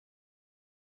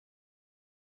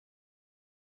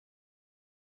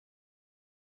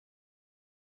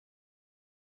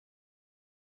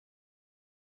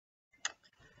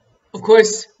Of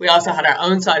course, we also had our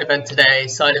own side event today,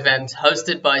 side event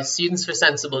hosted by Students for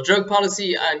Sensible Drug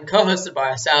Policy and co-hosted by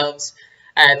ourselves.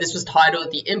 This was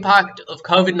titled The Impact of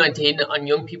COVID-19 on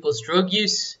Young People's Drug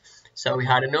Use. So we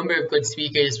had a number of good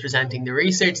speakers presenting the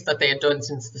research that they had done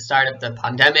since the start of the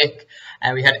pandemic.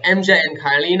 We had MJ and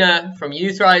Carolina from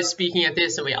YouthRise speaking at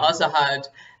this, and we also had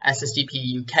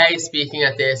SSDP UK speaking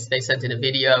at this. They sent in a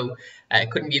video.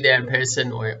 Couldn't be there in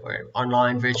person or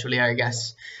online virtually, I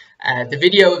guess. The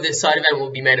video of this side event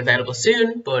will be made available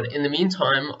soon, but in the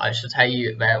meantime, I shall tell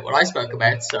you about what I spoke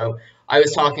about. So I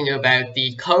was talking about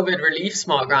the COVID relief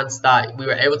small grants that we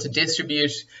were able to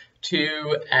distribute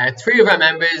to 3 of our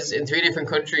members in 3 different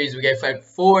countries. We gave out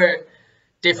 4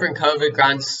 different COVID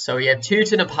grants. So we have 2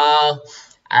 to Nepal,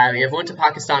 we have 1 to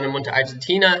Pakistan and 1 to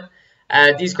Argentina.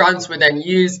 These grants were then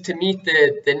used to meet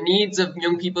the needs of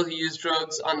young people who use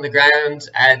drugs on the ground.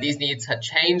 These needs had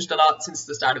changed a lot since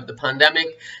the start of the pandemic.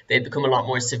 They'd become a lot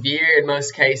more severe in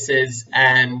most cases,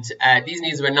 and these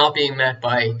needs were not being met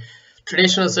by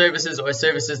traditional services or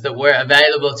services that were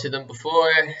available to them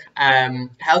before.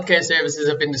 Healthcare services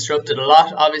have been disrupted a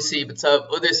lot, obviously, but so have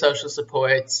other social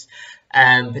supports.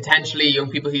 Potentially, young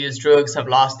people who use drugs have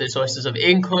lost their sources of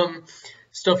income,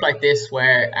 stuff like this,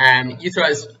 where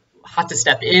YouthRise had to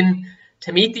step in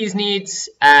to meet these needs.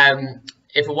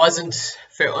 If it wasn't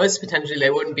for us, potentially they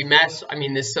wouldn't be met. I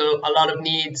mean, there's still a lot of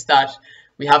needs that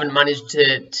we haven't managed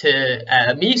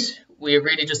to meet. We're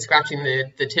really just scratching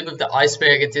the tip of the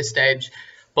iceberg at this stage,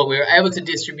 but we were able to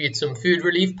distribute some food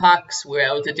relief packs. We were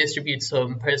able to distribute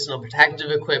some personal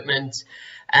protective equipment.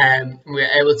 We were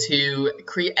able to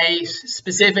create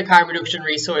specific harm reduction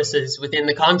resources within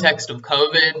the context of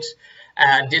COVID,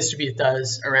 distribute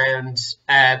those around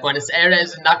Buenos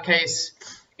Aires. In that case,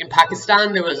 in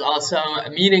Pakistan, there was also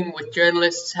a meeting with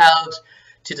journalists held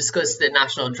to discuss the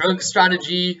national drug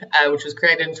strategy, which was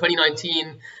created in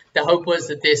 2019. The hope was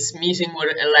that this meeting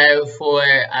would allow for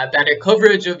better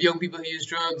coverage of young people who use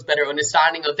drugs, better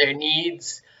understanding of their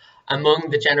needs among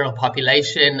the general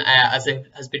population, as there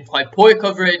has been quite poor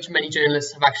coverage. Many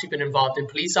journalists have actually been involved in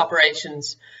police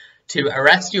operations to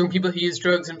arrest young people who use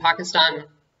drugs in Pakistan.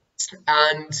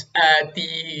 And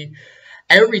the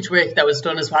outreach work that was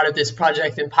done as part of this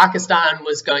project in Pakistan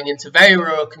was going into very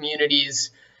rural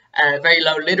communities, very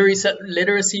low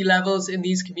literacy levels in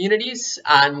these communities,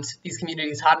 and these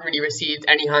communities hadn't really received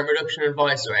any harm reduction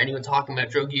advice or anyone talking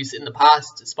about drug use in the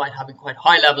past, despite having quite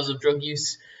high levels of drug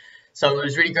use. So it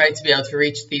was really great to be able to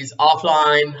reach these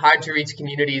offline, hard to reach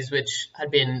communities which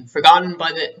had been forgotten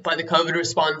by the COVID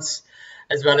response,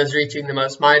 as well as reaching the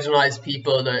most marginalized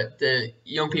people, the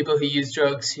young people who use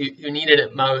drugs, who needed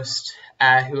it most,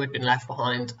 who had been left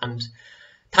behind. And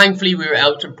thankfully, we were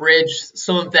able to bridge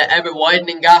some of the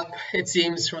ever-widening gap, it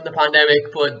seems, from the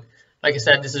pandemic. But like I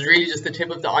said, this is really just the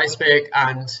tip of the iceberg,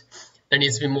 and there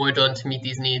needs to be more done to meet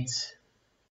these needs.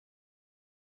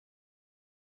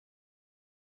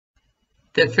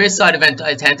 The first side event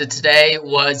I attended today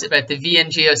was about the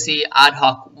VNGOC ad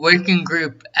hoc working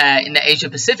group in the Asia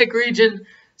Pacific region.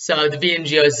 So the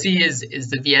VNGOC is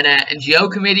the Vienna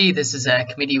NGO committee. This is a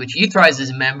committee which YouthRise is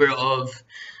a member of.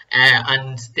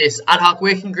 And this ad hoc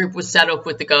working group was set up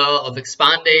with the goal of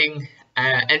expanding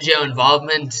NGO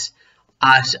involvement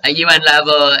at a UN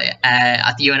level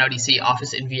at the UNODC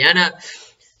office in Vienna,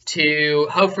 to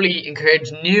hopefully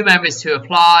encourage new members to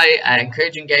apply,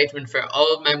 encourage engagement for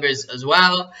old members as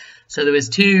well. So there was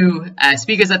 2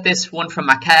 speakers at this, one from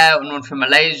Macau and one from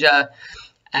Malaysia,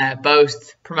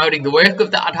 both promoting the work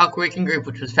of the ad hoc working group,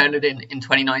 which was founded in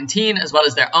 2019, as well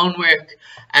as their own work.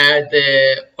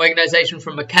 The organisation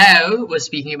from Macau was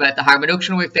speaking about the harm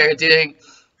reduction work they were doing.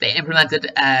 They implemented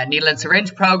a needle and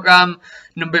syringe program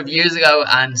a number of years ago,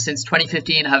 and since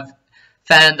 2015 have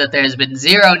found that there's been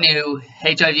 0 new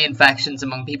HIV infections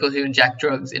among people who inject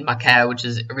drugs in Macau, which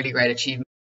is a really great achievement.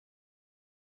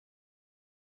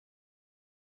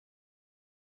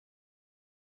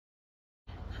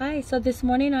 Hi, so this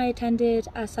morning I attended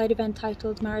a side event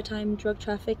titled Maritime Drug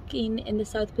Trafficking in the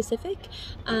South Pacific.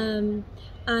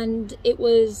 And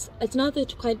it's not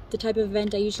quite the type of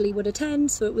event I usually would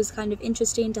attend, so it was kind of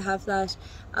interesting to have that,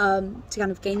 to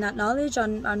kind of gain that knowledge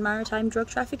on maritime drug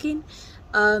trafficking.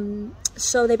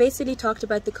 So they basically talked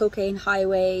about the cocaine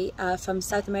highway from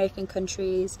South American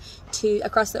countries to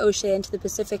across the ocean to the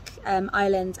Pacific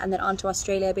islands, and then onto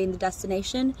Australia being the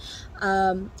destination.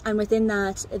 And within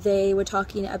that, they were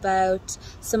talking about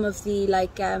some of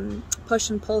the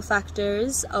push and pull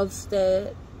factors of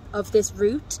this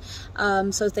route.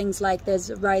 So things like there's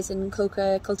a rise in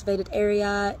coca cultivated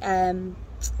area,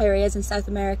 areas in South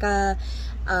America,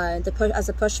 as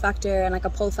a push factor, and like a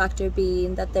pull factor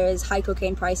being that there is high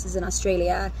cocaine prices in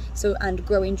Australia, and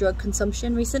growing drug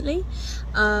consumption recently.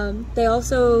 They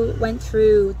also went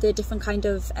through the different kind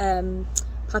of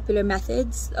popular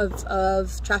methods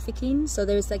of trafficking. So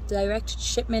there's like the direct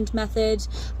shipment method,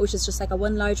 which is just like a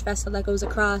one large vessel that goes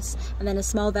across and then a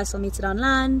small vessel meets it on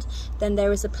land. Then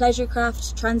there is a pleasure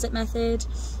craft transit method,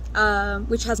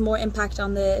 which has more impact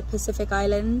on the Pacific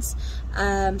Islands,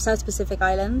 South Pacific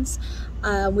Islands,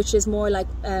 which is more like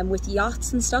with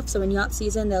yachts and stuff. So in yacht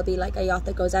season, there'll be like a yacht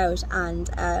that goes out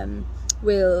and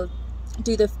will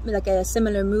do like a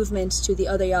similar movement to the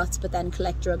other yachts, but then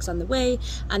collect drugs on the way.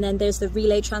 And then there's the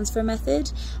relay transfer method,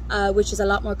 which is a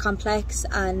lot more complex,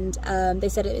 and they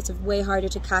said it's way harder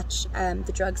to catch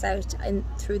the drugs out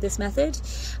through this method.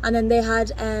 And then they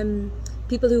had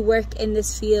people who work in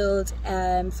this field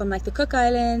from like the Cook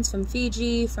Islands, from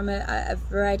Fiji, from a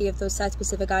variety of those South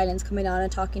Pacific islands coming on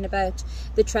and talking about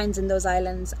the trends in those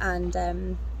islands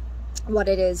and what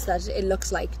it is that it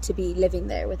looks like to be living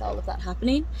there with all of that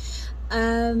happening.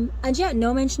 And yeah,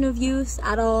 no mention of youth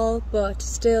at all, but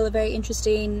still a very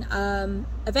interesting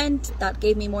event that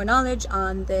gave me more knowledge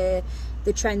on the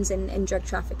trends in drug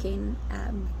trafficking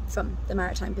from the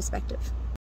maritime perspective.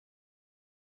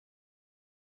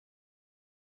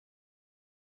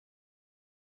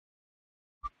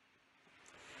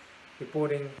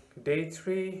 Reporting day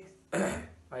 3,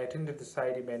 I attended the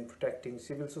side event protecting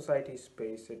civil society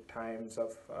space at times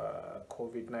of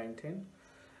COVID-19.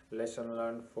 Lesson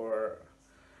learned for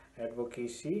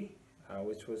advocacy,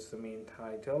 which was the main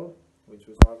title, which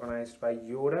was organized by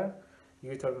YODA,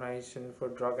 Youth Organization for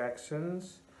Drug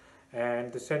Actions,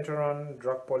 and the Center on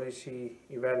Drug Policy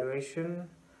Evaluation,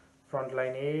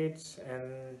 Frontline AIDS,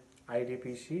 and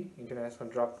IDPC, International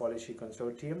Drug Policy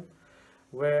Consortium,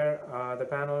 where the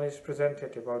panelists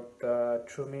presented about the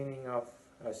true meaning of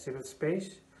civil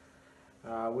space,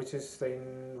 which is the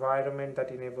environment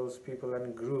that enables people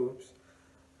and groups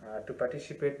to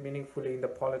participate meaningfully in the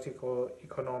political,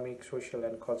 economic, social,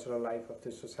 and cultural life of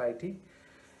the society.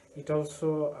 It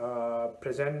also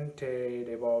presented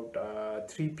about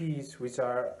 3 Ps, which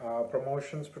are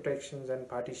promotions, protections, and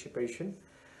participation.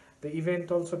 The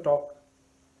event also talked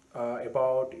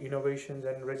about innovations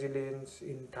and resilience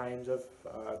in times of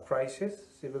crisis,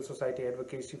 civil society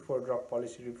advocacy for drug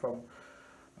policy reform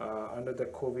under the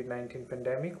COVID-19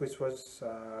 pandemic, which was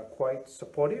quite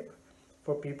supportive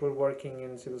for people working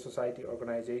in civil society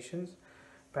organizations.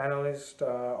 Panelists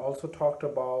also talked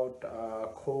about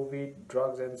COVID,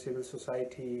 drugs, and civil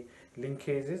society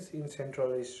linkages in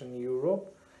Central Eastern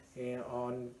Europe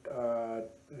on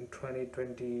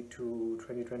 2020 to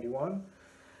 2021.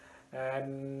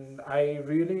 And I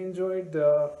really enjoyed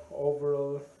the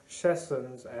overall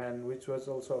sessions, and which was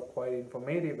also quite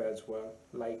informative as well,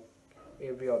 like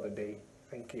every other day.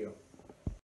 Thank you.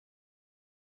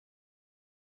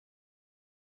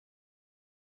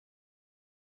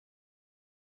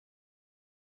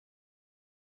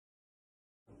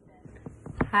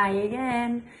 Hi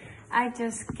again. I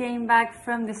just came back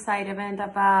from the side event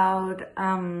about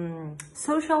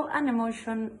social and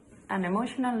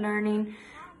emotional learning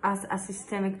as a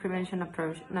systemic prevention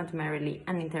approach, not merely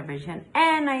an intervention.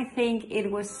 And I think it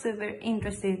was super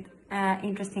interesting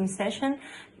session,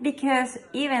 because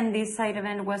even this side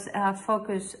event was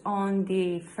focused on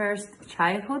the first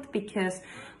childhood, because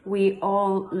we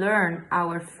all learn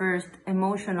our first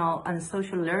emotional and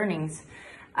social learnings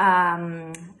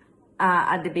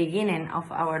at the beginning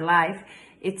of our life.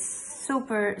 It's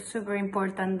super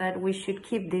important that we should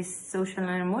keep this social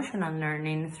and emotional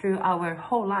learning through our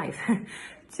whole life.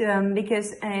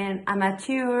 Because a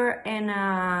mature and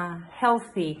a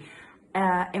healthy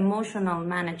emotional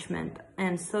management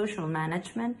and social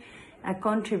management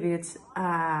contributes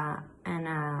and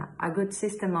a good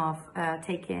system of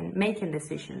making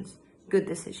decisions, good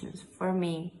decisions for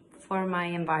me, for my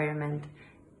environment,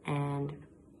 and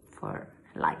for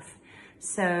life.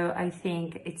 So I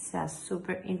think it's a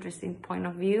super interesting point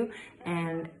of view,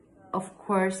 and of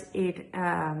course it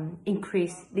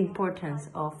increased the importance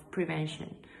of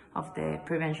prevention, of the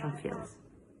prevention fields.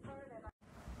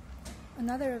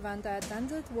 Another event I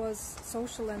attended was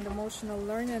social and emotional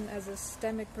learning as a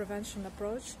systemic prevention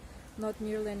approach, not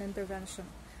merely an intervention.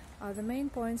 The main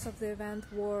points of the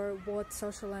event were what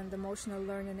social and emotional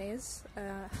learning is,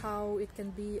 how it can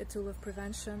be a tool of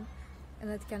prevention, and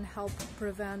it can help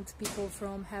prevent people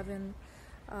from having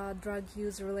drug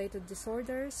use related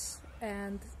disorders,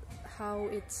 and how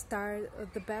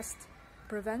the best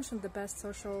prevention, the best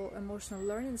social emotional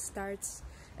learning starts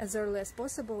as early as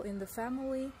possible in the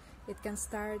family, It can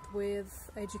start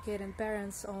with educating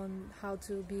parents on how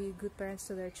to be good parents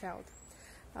to their child.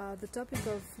 The topic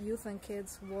of youth and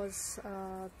kids was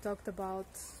talked about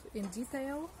in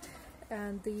detail,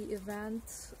 and the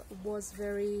event was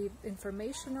very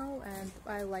informational, and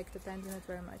I liked attending it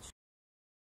very much.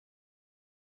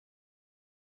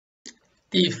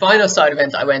 The final side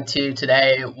event I went to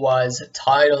today was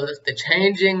titled "The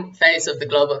Changing Face of the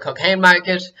Global Cocaine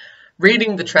Market,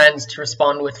 Reading the Trends to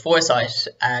Respond with Foresight."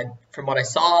 From what I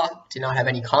saw, do not have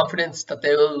any confidence that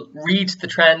they will read the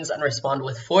trends and respond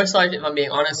with foresight, if I'm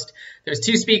being honest. There's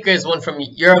two speakers, one from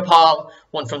Europol,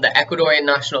 one from the Ecuadorian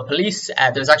National Police.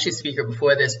 There was actually a speaker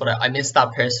before this, but I missed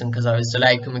that person because I was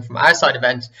delayed coming from our side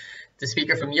event. The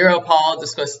speaker from Europol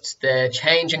discussed the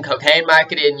change in cocaine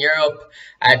market in Europe,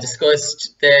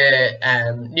 discussed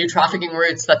the new trafficking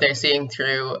routes that they're seeing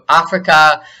through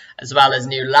Africa, as well as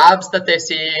new labs that they're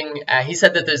seeing. He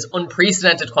said that there's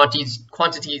unprecedented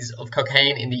quantities of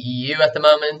cocaine in the EU at the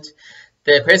moment.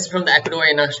 The person from the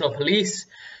Ecuadorian National Police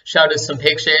showed us some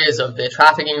pictures of the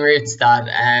trafficking routes that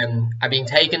are being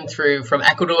taken from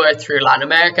Ecuador through Latin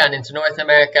America and into North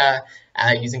America,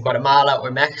 using Guatemala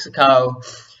or Mexico,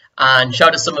 and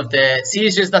showed us some of the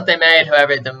seizures that they made.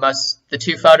 However, the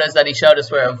two photos that he showed us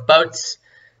were of boats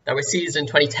that were seized in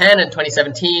 2010 and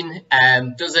 2017.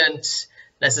 Doesn't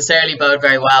necessarily bode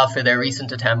very well for their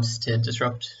recent attempts to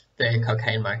disrupt the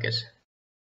cocaine market.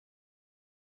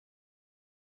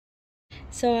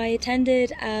 So I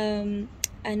attended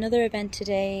another event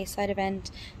today, side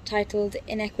event, titled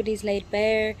 "Inequities Laid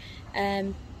Bare,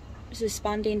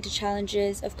 Responding to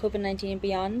Challenges of COVID-19 and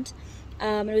Beyond."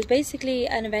 It was basically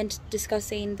an event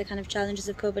discussing the kind of challenges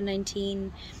of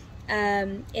COVID-19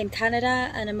 in Canada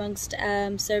and amongst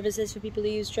services for people who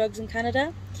use drugs in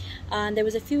Canada. And there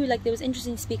was there was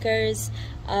interesting speakers.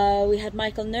 We had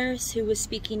Michael Nurse, who was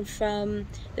speaking from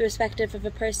the perspective of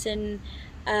a person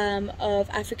of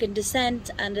African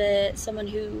descent and someone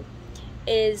who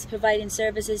is providing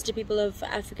services to people of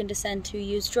African descent who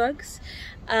use drugs.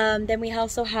 Then we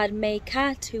also had May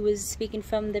Cat, who was speaking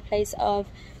from the place of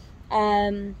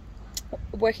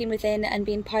working within and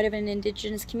being part of an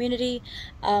Indigenous community,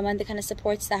 and the kind of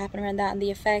supports that happen around that and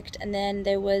the effect. And then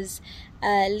there was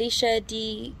Lisha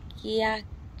Di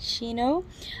Giacchino,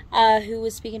 who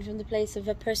was speaking from the place of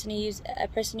a person who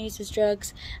uses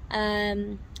drugs,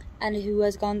 and who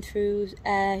has gone through,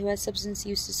 who has substance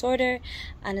use disorder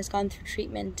and has gone through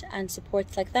treatment and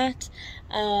supports like that.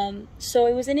 So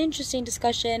it was an interesting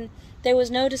discussion. There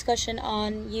was no discussion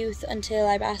on youth until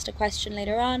I asked a question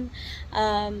later on.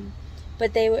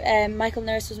 But Michael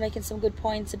Nurse was making some good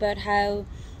points about how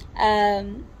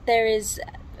there is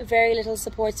very little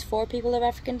supports for people of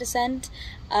African descent,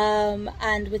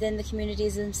 and within the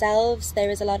communities themselves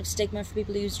there is a lot of stigma for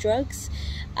people who use drugs,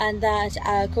 and that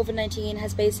COVID-19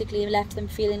 has basically left them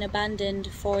feeling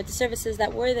abandoned for the services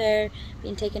that were there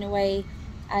being taken away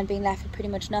and being left with pretty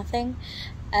much nothing,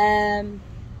 and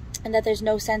that there's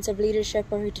no sense of leadership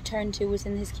or who to turn to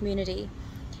within his community.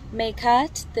 May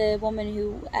Cat, the woman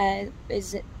who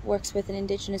works with an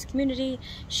Indigenous community,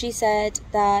 she said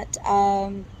that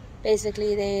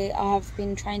basically they have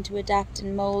been trying to adapt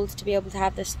and mould to be able to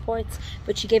have their supports,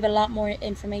 but she gave a lot more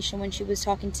information when she was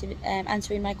talking to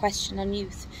answering my question on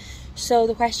youth. So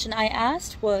the question I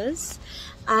asked was,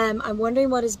 I'm wondering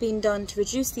what is being done to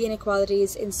reduce the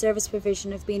inequalities in service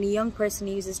provision of being a young person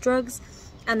who uses drugs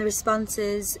and the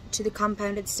responses to the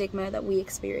compounded stigma that we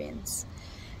experience.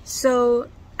 So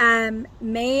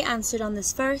May answered on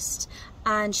this first,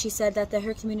 and she said that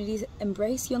her communities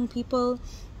embrace young people,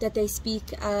 that they speak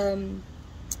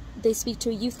to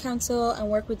a youth council and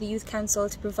work with the youth council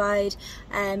to provide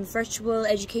virtual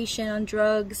education on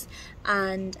drugs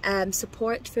and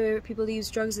support for people who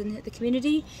use drugs in the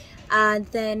community. And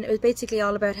then it was basically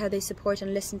all about how they support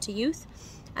and listen to youth.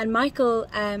 And Michael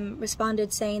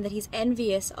responded saying that he's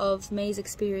envious of May's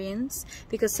experience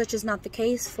because such is not the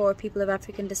case for people of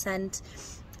African descent.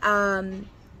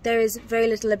 There is very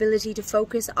little ability to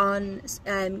focus on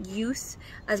youth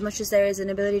as much as there is an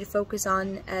ability to focus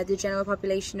on the general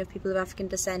population of people of African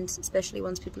descent, especially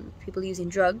once people using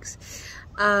drugs,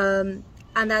 and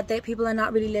that people are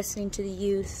not really listening to the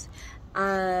youth,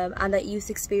 and that youth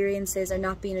experiences are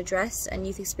not being addressed, and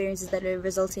youth experiences that are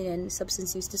resulting in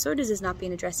substance use disorders is not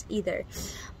being addressed either.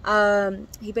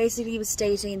 He basically was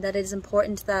stating that it is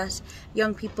important that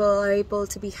young people are able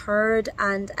to be heard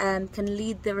and can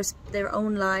lead their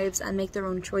own lives and make their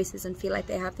own choices and feel like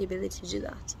they have the ability to do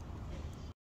that.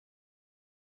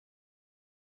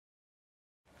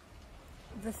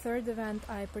 The third event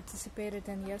I participated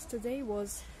in yesterday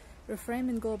was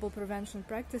Reframing Global Prevention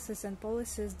Practices and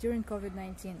Policies during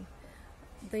COVID-19.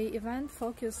 The event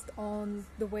focused on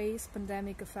the ways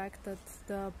pandemic affected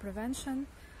the prevention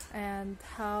and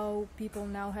how people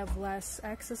now have less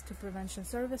access to prevention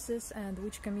services and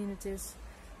which communities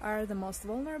are the most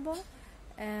vulnerable.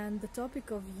 And the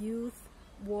topic of youth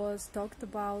was talked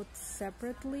about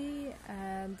separately,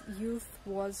 and youth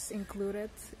was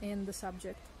included in the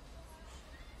subject.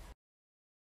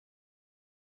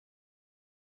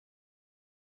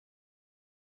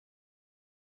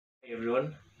 Hey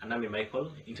everyone, I'm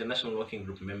Michael, International Working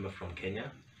Group member from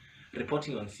Kenya,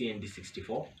 reporting on CND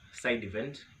 64, side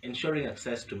event, ensuring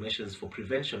access to measures for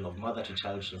prevention of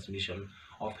mother-to-child transmission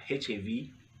of HIV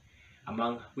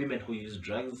among women who use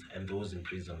drugs and those in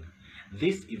prison.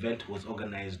 This event was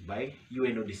organized by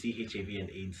UNODC HIV and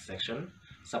AIDS section,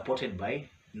 supported by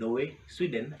Norway,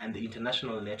 Sweden, and the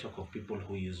International Network of People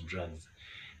Who Use Drugs.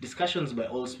 Discussions by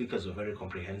all speakers were very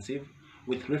comprehensive,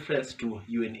 with reference to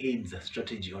UNAIDS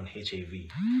strategy on HIV.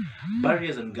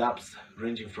 Barriers and gaps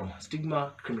ranging from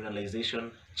stigma,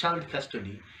 criminalization, child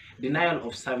custody, denial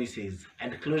of services,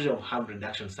 and closure of harm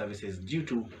reduction services due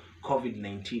to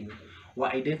COVID-19 were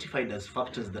identified as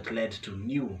factors that led to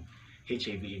new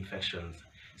HIV infections.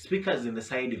 Speakers in the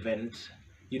side event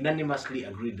unanimously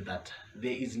agreed that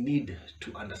there is need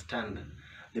to understand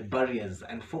the barriers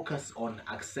and focus on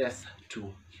access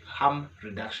to harm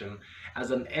reduction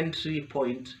as an entry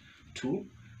point to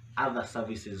other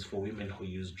services for women who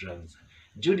use drugs.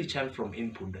 Judy Chan from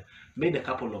Input made a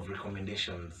couple of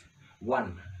recommendations.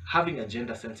 1. Having a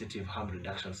gender-sensitive harm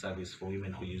reduction service for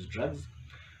women who use drugs,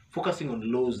 focusing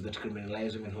on laws that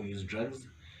criminalize women who use drugs,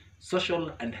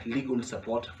 social and legal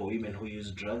support for women who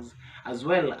use drugs, as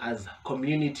well as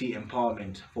community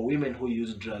empowerment for women who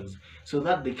use drugs so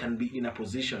that they can be in a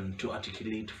position to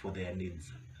articulate for their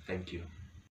needs. Thank you.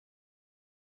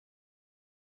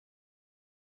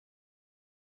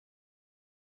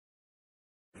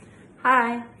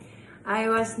 Hi, I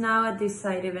was now at this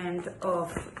side event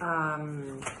of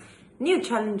new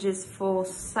challenges for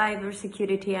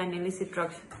cybersecurity and illicit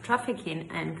drug trafficking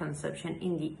and consumption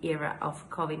in the era of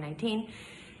COVID-19.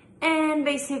 And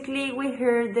basically we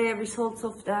heard the results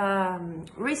of the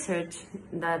research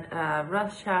that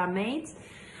Russia made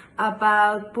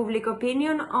about public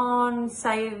opinion on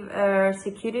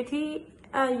cybersecurity,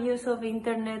 use of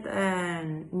internet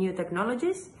and new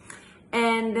technologies.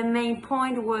 And the main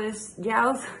point was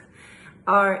youth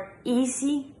are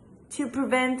easy to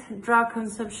prevent drug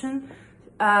consumption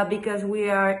because we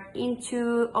are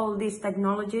into all these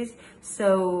technologies.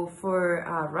 So for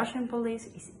Russian police,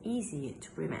 it's easier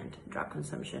to prevent drug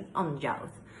consumption on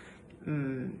youth.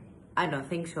 I don't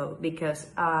think so, because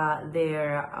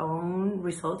their own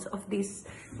results of this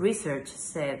research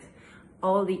said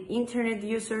all the internet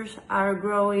users are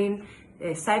growing,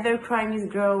 cybercrime is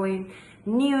growing,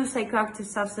 new psychoactive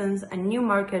substance and new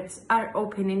markets are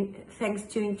opening thanks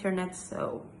to internet.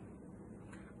 So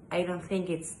I don't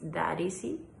think it's that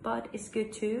easy, but it's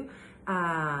good to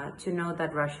know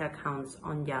that Russia counts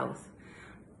on youth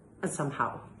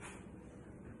somehow.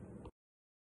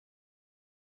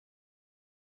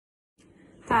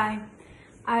 Hi,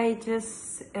 I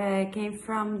just came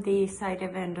from the side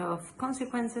event of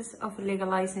consequences of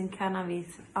legalizing cannabis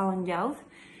on youth,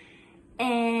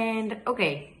 and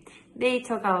okay, they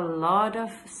talk a lot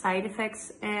of side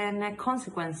effects and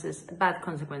consequences, bad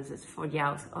consequences for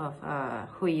youth of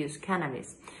who use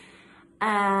cannabis.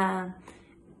 I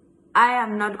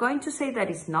am not going to say that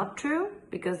it's not true,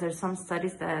 because there's some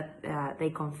studies that they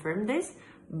confirm this,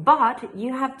 but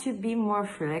you have to be more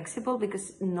flexible,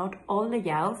 because not all the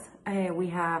youth we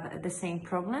have the same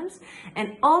problems.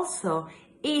 And also,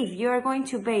 if you are going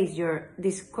to base your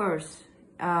discourse,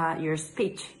 your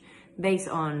speech, based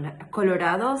on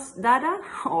Colorado's data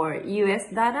or US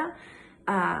data,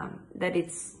 that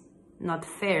it's not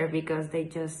fair, because they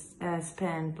just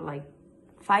spent like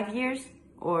 5 years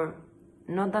or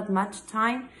not that much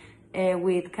time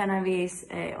with cannabis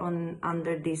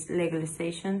under these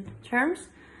legalization terms.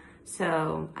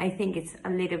 So I think it's a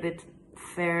little bit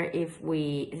fair if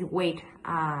we wait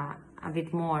a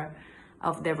bit more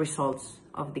of the results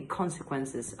of the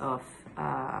consequences of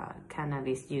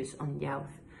cannabis use on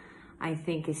youth. I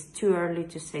think it's too early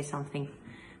to say something,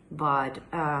 but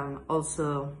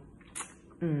also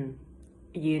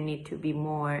you need to be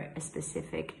more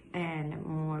specific and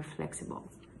more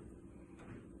flexible.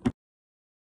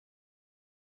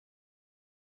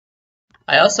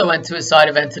 I also went to a side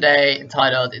event today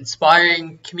entitled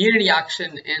Inspiring Community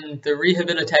Action in the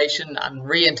Rehabilitation and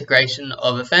Reintegration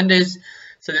of Offenders.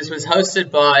 So this was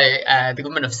hosted by the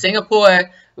government of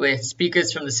Singapore, with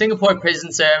speakers from the Singapore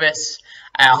Prison Service,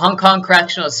 Hong Kong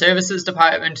Correctional Services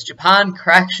Department, Japan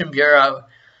Correction Bureau,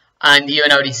 and the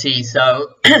UNODC.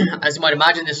 So, as you might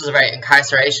imagine, this was a very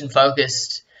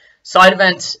incarceration-focused side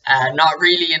event, not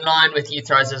really in line with Youth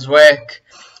Rise's work.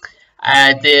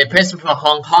 The person from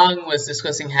Hong Kong was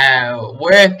discussing how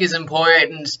work is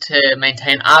important to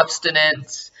maintain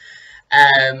abstinence.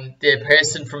 The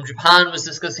person from Japan was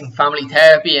discussing family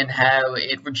therapy and how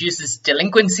it reduces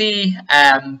delinquency.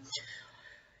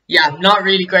 Yeah, not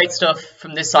really great stuff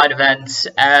from this side event,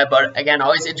 but again,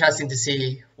 always interesting to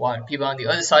see what people on the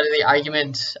other side of the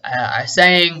argument are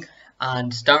saying,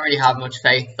 and don't really have much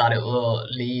faith that it will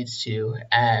lead to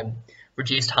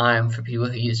reduced harm for people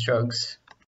who use drugs.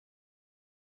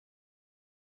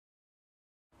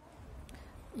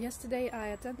 Yesterday I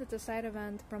attended a side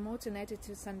event promoting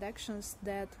attitudes and actions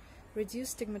that reduce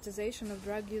stigmatization of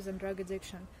drug use and drug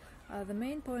addiction. The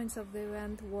main points of the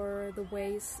event were the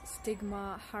ways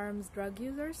stigma harms drug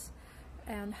users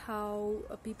and how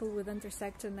people with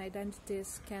intersecting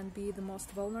identities can be the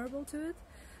most vulnerable to it,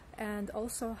 and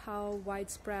also how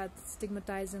widespread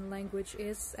stigmatizing language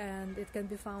is, and it can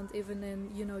be found even in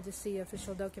UNODC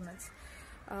official documents.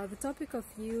 The topic of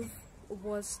youth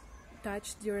was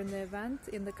touched during the event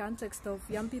in the context of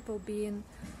young people being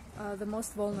the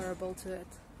most vulnerable to it.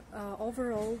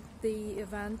 Overall, the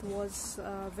event was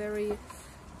very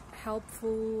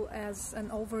helpful as an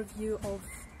overview of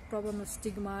problem of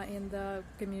stigma in the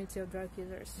community of drug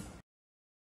users.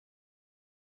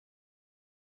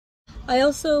 I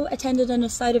also attended a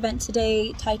side event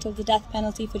today titled The Death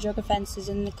Penalty for Drug Offences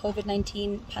in the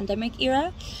COVID-19 Pandemic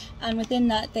Era, and within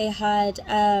that they had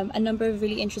a number of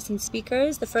really interesting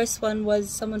speakers. The first one was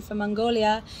someone from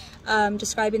Mongolia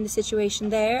describing the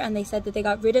situation there, and they said that they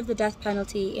got rid of the death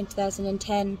penalty in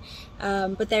 2010,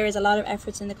 but there is a lot of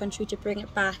efforts in the country to bring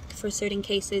it back for certain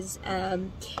cases,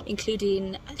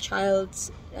 including child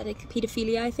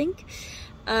paedophilia, I think.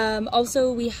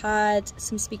 Also, we had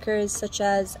some speakers such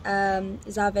as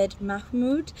Zaved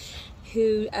Mahmoud,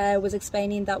 who was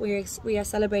explaining that we are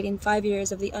celebrating 5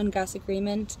 years of the UNGAS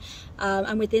agreement,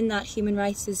 and within that, human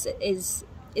rights is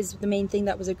the main thing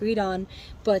that was agreed on,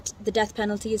 but the death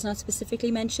penalty is not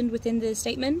specifically mentioned within the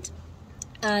statement,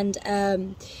 and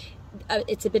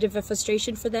it's a bit of a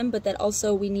frustration for them, but that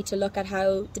also we need to look at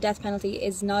how the death penalty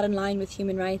is not in line with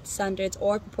human rights standards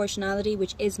or proportionality,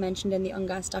 which is mentioned in the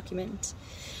UNGAS document.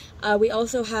 We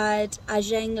also had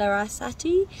Ajeng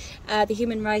Larasati, the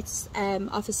Human Rights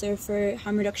Officer for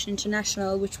Harm Reduction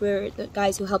International, which were the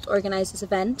guys who helped organise this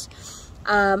event,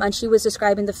 and she was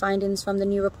describing the findings from the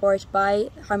new report by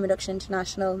Harm Reduction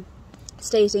International,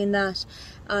 stating that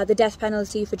the death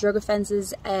penalty for drug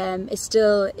offences is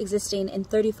still existing in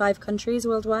 35 countries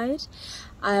worldwide,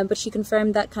 but she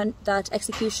confirmed that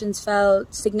executions fell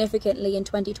significantly in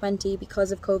 2020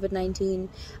 because of COVID-19,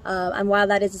 and while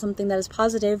that is something that is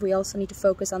positive, we also need to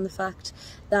focus on the fact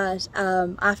that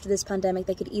after this pandemic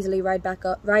they could easily rise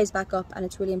back up, and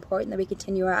it's really important that we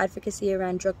continue our advocacy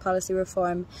around drug policy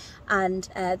reform and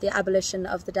the abolition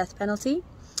of the death penalty.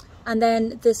 And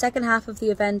then the second half of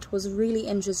the event was really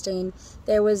interesting.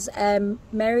 There was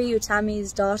Mary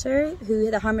Utami's daughter, who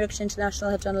the Harm Reduction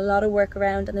International have done a lot of work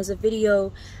around, and there's a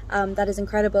video that is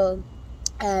incredible,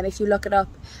 if you look it up,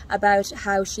 about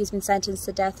how she's been sentenced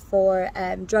to death for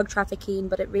drug trafficking,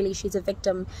 but she's a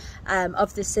victim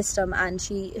of this system, and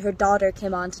her daughter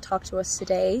came on to talk to us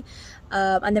today.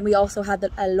 And then we also had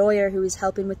a lawyer who is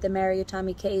helping with the Mary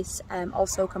Utami case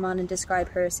also come on and describe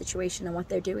her situation and what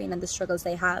they're doing and the struggles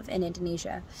they have in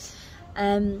Indonesia.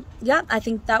 Yeah, I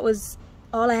think that was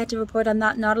all I had to report on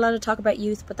that. Not a lot of talk about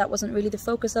youth, but that wasn't really the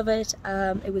focus of it.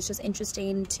 It was just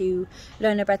interesting to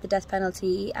learn about the death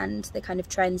penalty and the kind of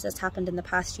trends that's happened in the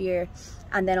past year,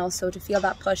 and then also to feel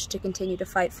that push to continue to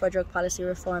fight for drug policy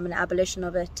reform and abolition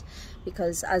of it,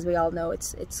 because as we all know,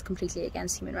 it's completely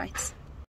against human rights.